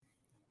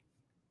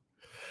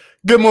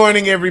Good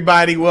morning,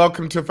 everybody.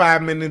 Welcome to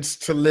 5 Minutes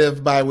to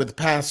Live By with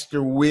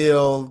Pastor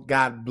Will.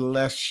 God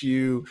bless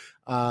you.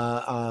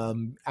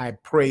 I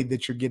pray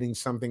that you're getting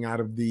something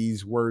out of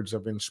these words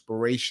of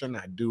inspiration.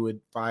 I do it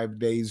 5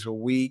 days a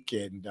week,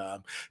 and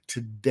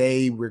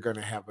today we're going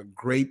to have a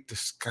great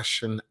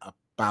discussion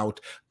about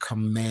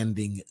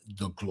commanding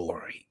the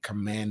glory.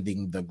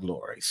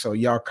 So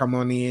y'all come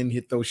on in,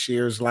 hit those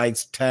shares,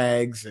 likes,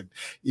 tags, and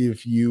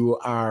if you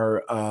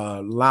are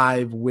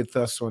live with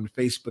us on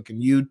Facebook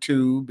and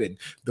YouTube, and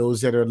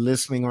those that are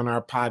listening on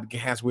our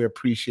podcast, we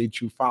appreciate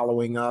you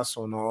following us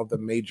on all the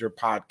major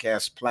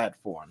podcast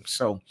platforms.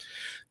 So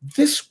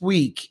this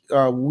week,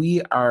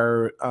 we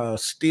are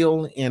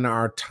still in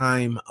our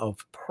time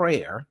of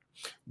prayer.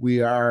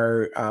 We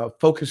are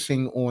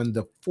focusing on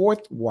the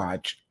fourth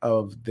watch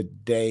of the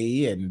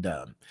day, and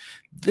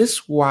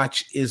this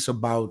watch is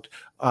about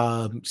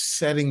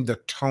setting the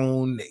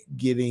tone,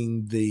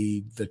 getting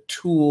the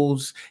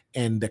tools,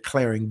 and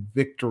declaring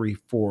victory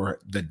for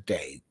the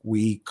day.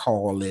 We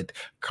call it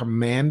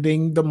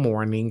commanding the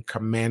morning,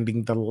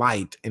 commanding the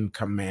light, and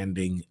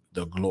commanding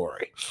the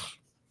glory.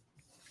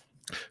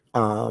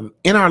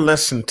 In our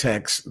lesson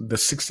text, the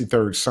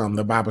 63rd Psalm,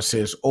 the Bible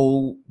says,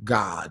 "O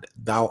God,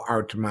 thou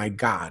art my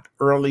God.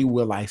 Early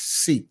will I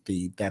seek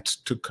thee." That's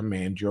to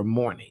command your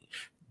morning.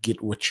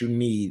 Get what you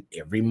need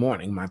every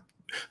morning.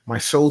 My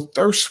soul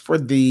thirsts for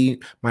thee,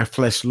 my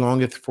flesh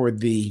longeth for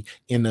thee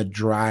in a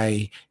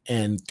dry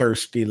and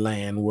thirsty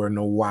land where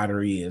no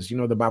water is. You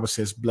know, the Bible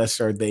says, "Blessed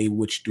are they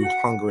which do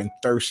hunger and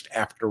thirst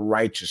after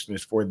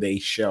righteousness, for they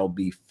shall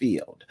be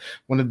filled."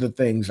 One of the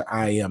things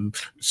I am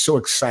so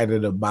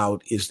excited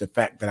about is the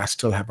fact that I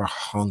still have a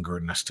hunger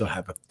and I still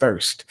have a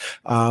thirst.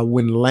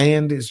 When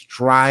land is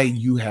dry,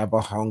 you have a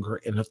hunger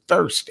and a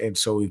thirst. And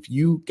so if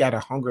you got a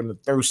hunger and a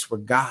thirst for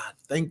God,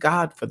 thank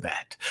God for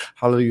that.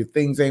 Hallelujah.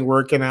 Things ain't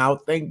working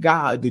out. Thank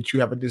God that you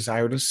have a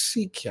desire to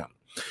seek him.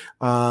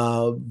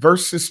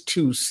 Verse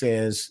 2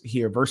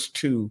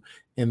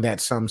 in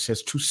that psalm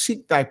says, "To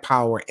seek thy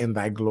power and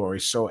thy glory,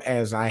 so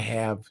as I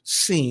have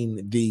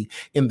seen thee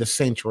in the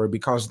sanctuary,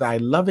 because thy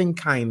loving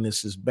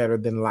kindness is better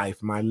than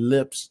life. My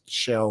lips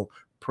shall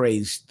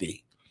praise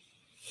thee."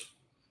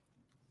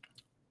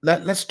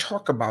 Let's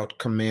talk about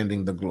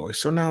commanding the glory.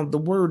 So now the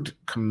word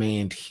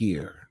command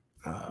here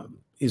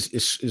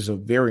is a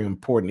very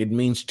important. It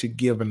means to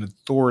give an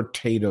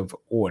authoritative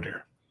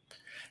order.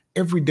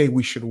 Every day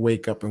we should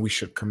wake up and we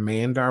should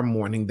command our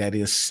morning, that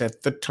is,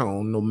 set the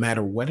tone. No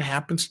matter what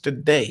happens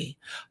today,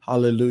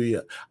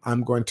 hallelujah,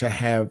 I'm going to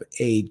have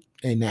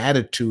an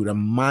attitude, a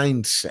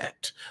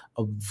mindset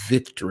of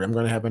victory. I'm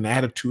going to have an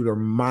attitude or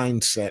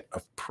mindset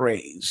of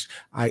praise.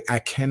 I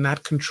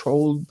cannot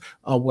control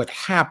what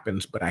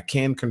happens, but I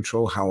can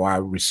control how I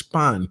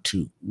respond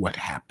to what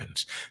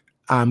happens.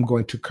 I'm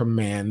going to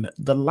command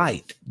the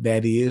light.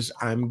 That is,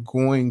 I'm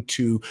going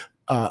to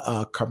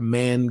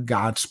command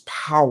God's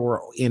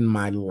power in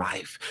my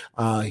life.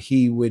 God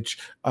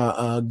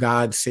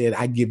said,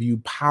 "I give you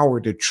power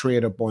to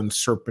tread upon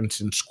serpents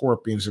and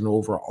scorpions and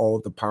over all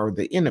the power of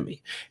the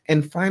enemy."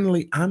 And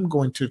finally, I'm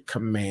going to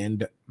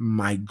command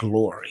my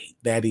glory.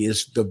 That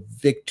is the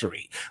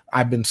victory.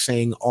 I've been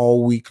saying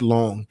all week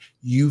long,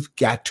 you've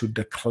got to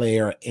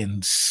declare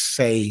and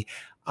say,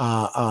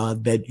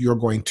 that you're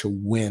going to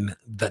win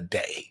the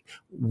day.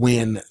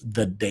 Win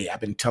the day.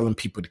 I've been telling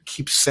people to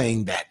keep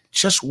saying that.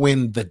 Just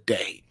win the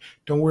day.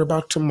 Don't worry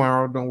about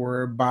tomorrow. Don't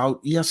worry about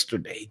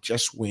yesterday.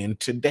 Just win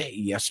today.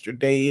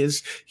 Yesterday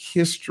is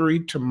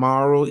history.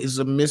 Tomorrow is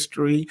a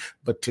mystery,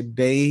 but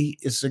today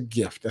is a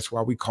gift. That's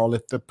why we call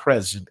it the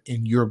present,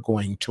 and you're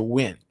going to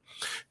win.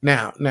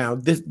 Now,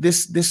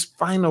 this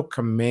final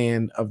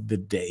command of the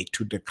day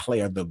to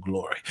declare the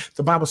glory.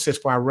 The Bible says,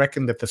 "For I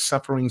reckon that the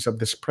sufferings of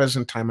this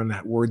present time are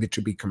not worthy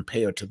to be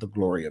compared to the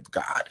glory of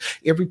God."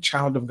 Every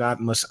child of God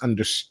must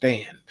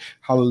understand,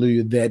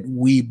 hallelujah, that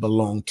we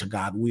belong to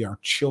God. We are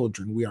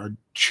children. We are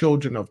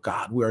children of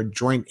God. We are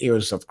joint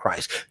heirs of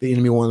Christ. The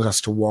enemy wants us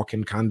to walk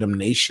in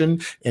condemnation,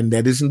 and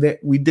that isn't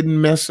that we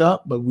didn't mess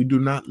up, but we do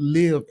not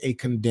live a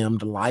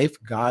condemned life.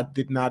 God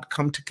did not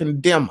come to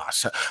condemn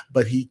us,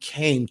 but he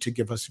came to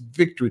give us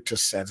victory, to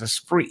set us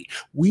free.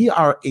 We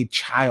are a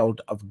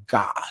child of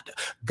God.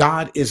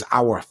 God is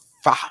our Father.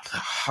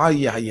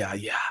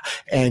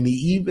 And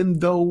even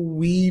though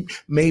we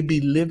may be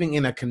living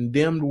in a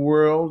condemned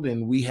world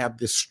and we have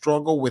this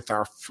struggle with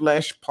our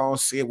flesh, Paul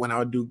said, "When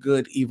I do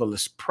good, evil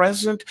is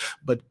present."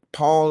 But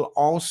Paul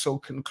also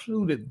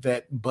concluded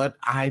that, "But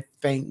I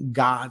thank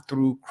God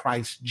through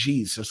Christ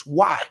Jesus."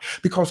 Why?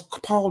 Because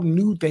Paul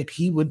knew that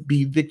he would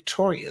be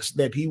victorious,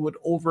 that he would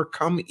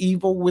overcome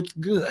evil with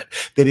good,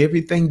 that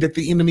everything that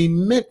the enemy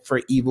meant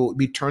for evil would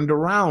be turned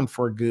around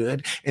for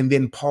good. And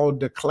then Paul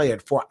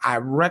declared, "For I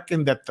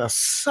reckon that the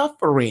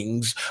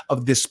sufferings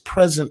of this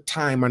present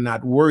time are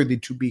not worthy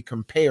to be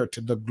compared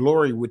to the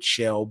glory which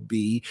shall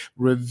be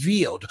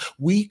revealed."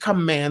 We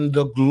command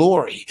the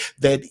glory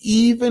that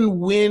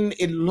even when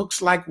it looks looks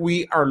like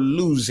we are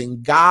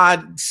losing,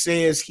 God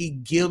says he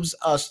gives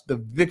us the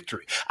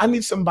victory. I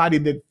need somebody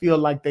that feel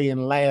like they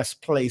in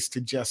last place to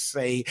just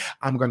say,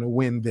 I'm going to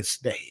win this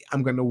day.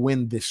 I'm going to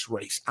win this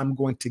race. I'm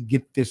going to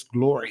get this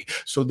glory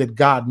so that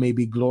God may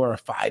be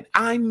glorified.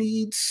 I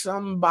need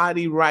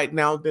somebody right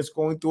now that's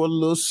going through a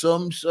little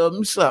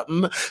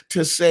something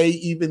to say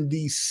even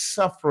these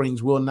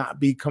sufferings will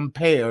not be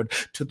compared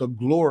to the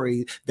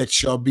glory that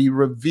shall be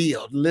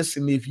revealed.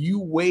 Listen, if you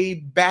way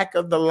back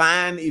of the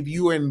line, if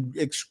you are in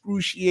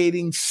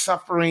excruciating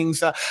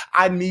sufferings,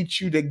 I need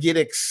you to get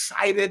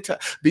excited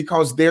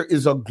because there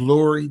is a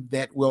glory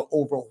that will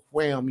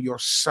overwhelm your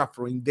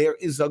suffering. There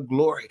is a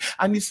glory.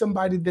 I need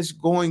somebody that's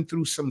going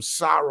through some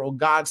sorrow.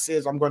 God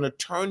says, I'm going to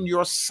turn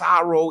your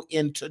sorrow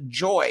into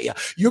joy.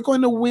 You're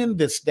going to win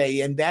this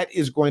day, and that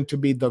is going to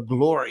be the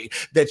glory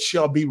that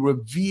shall be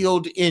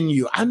revealed in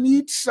you. I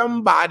need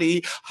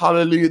somebody,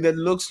 hallelujah, that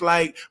looks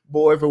like,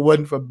 boy, if it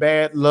wasn't for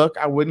bad luck,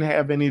 I wouldn't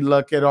have any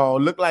luck at all.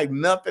 Look like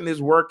nothing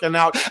is working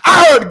out.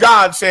 I heard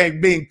God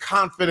saying, being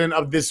confident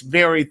of this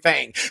very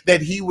thing,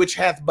 that he which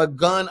hath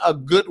begun a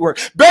good work.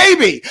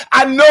 Baby,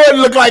 I know it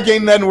looked like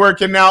ain't nothing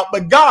working out,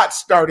 but God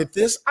started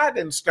this. I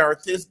didn't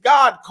start this.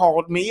 God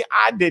called me.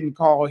 I didn't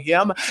call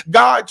him.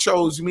 God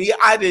chose me.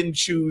 I didn't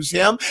choose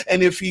him.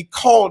 And if he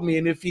called me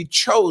and if he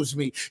chose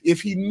me,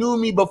 if he knew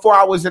me before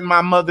I was in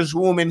my mother's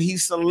womb and he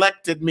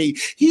selected me,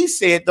 he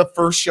said the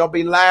first shall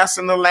be last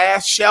and the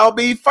last shall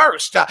be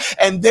first.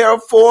 And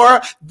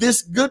therefore,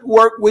 this good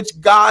work which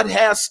God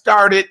has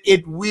started,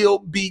 it will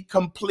be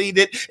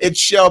completed. It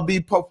shall be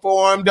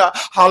performed.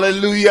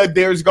 Hallelujah.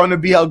 There's going to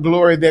be a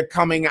glory that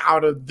coming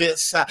out of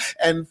this.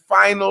 And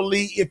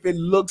finally, if it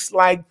looks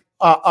like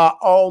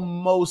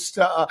almost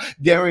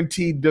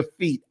guaranteed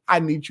defeat, I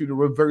need you to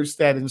reverse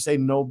that and say,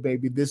 no,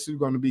 baby, this is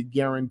going to be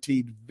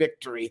guaranteed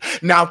victory.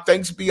 Now,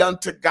 thanks be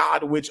unto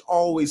God, which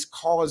always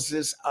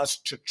causes us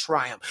to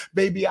triumph.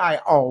 Baby, I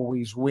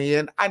always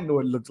win. I know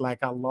it looks like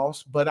I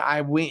lost, but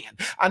I win.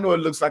 I know it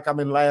looks like I'm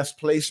in last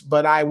place,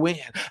 but I win.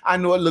 I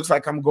know it looks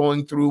like I'm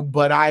going through,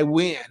 but I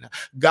win.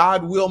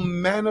 God will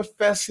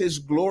manifest his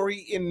glory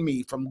in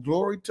me from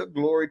glory to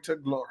glory to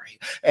glory.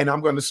 And I'm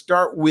going to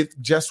start with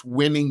just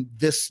winning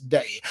this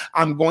day.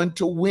 I'm going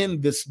to win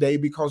this day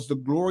because the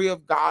glory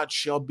of God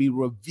shall be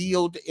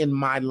revealed in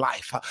my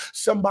life.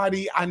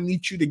 Somebody, I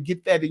need you to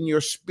get that in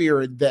your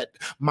spirit, that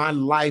my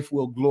life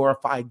will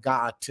glorify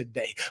God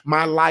today.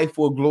 My life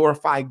will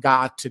glorify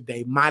God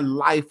today. My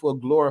life will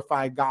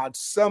glorify God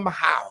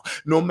somehow.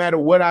 No matter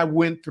what I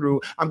went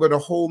through, I'm going to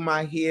hold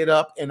my head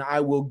up and I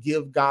will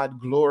give God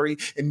glory,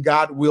 and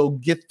God will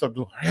get the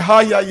glory.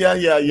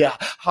 Yeah.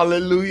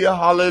 Hallelujah.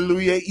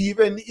 Hallelujah.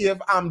 Even if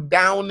I'm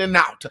down and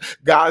out,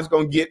 God's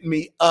going to get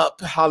me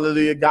up.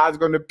 Hallelujah. God's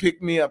going to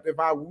pick me up. If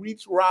I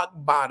reach rock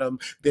bottom,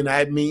 then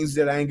that means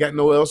that I ain't got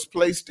no else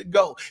place to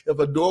go. If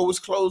a door was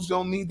closed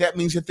on me, that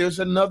means that there's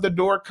another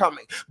door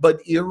coming.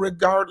 But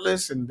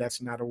irregardless, and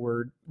that's not a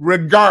word,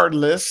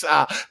 regardless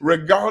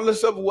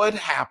of what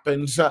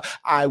happens,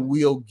 I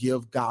will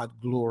give God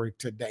glory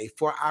today.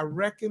 For I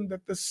reckon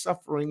that the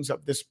sufferings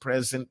of this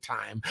present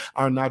time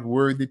are not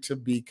worthy to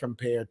be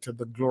compared to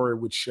the glory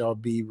which shall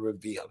be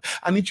revealed.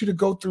 I need you to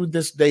go through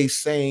this day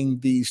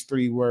saying these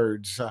three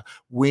words,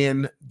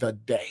 win the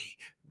day.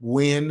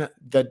 Win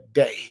the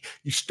day.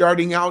 You're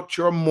starting out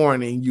your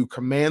morning, you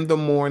command the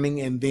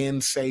morning and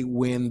then say,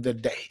 win the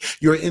day.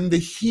 You're in the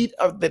heat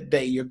of the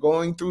day. You're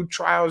going through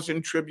trials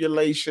and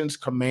tribulations.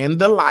 Command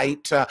the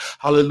light,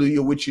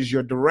 hallelujah, which is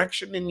your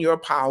direction and your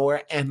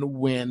power, and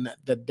win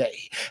the day.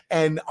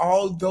 And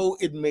although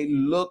it may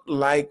look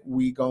like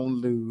we gonna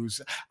lose,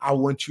 I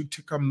want you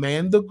to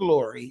command the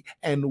glory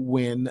and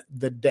win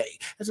the day.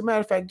 As a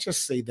matter of fact,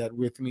 just say that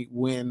with me,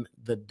 win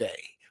the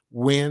day.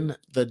 Win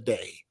the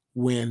day.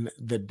 Win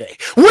the day.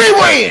 We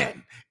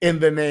win in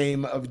the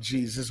name of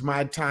Jesus.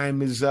 My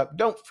time is up.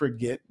 Don't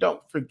forget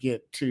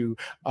to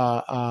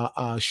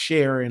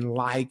share and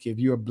like if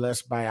you're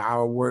blessed by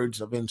our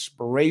words of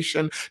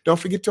inspiration. Don't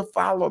forget to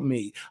follow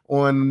me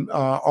on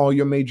all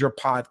your major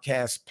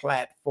podcast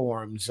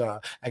platforms.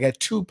 I got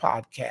two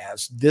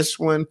podcasts. This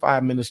one,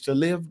 5 Minutes to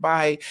Live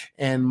By,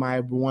 and my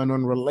one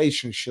on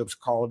relationships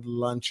called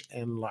Lunch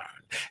and Learn.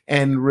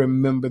 And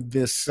remember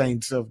this,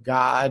 saints of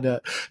God,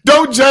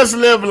 don't just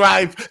live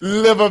life,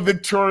 live a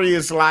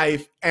victorious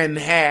life and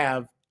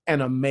have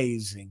an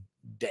amazing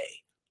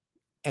day.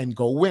 And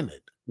go win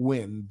it.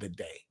 Win the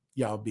day.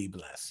 Y'all be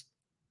blessed.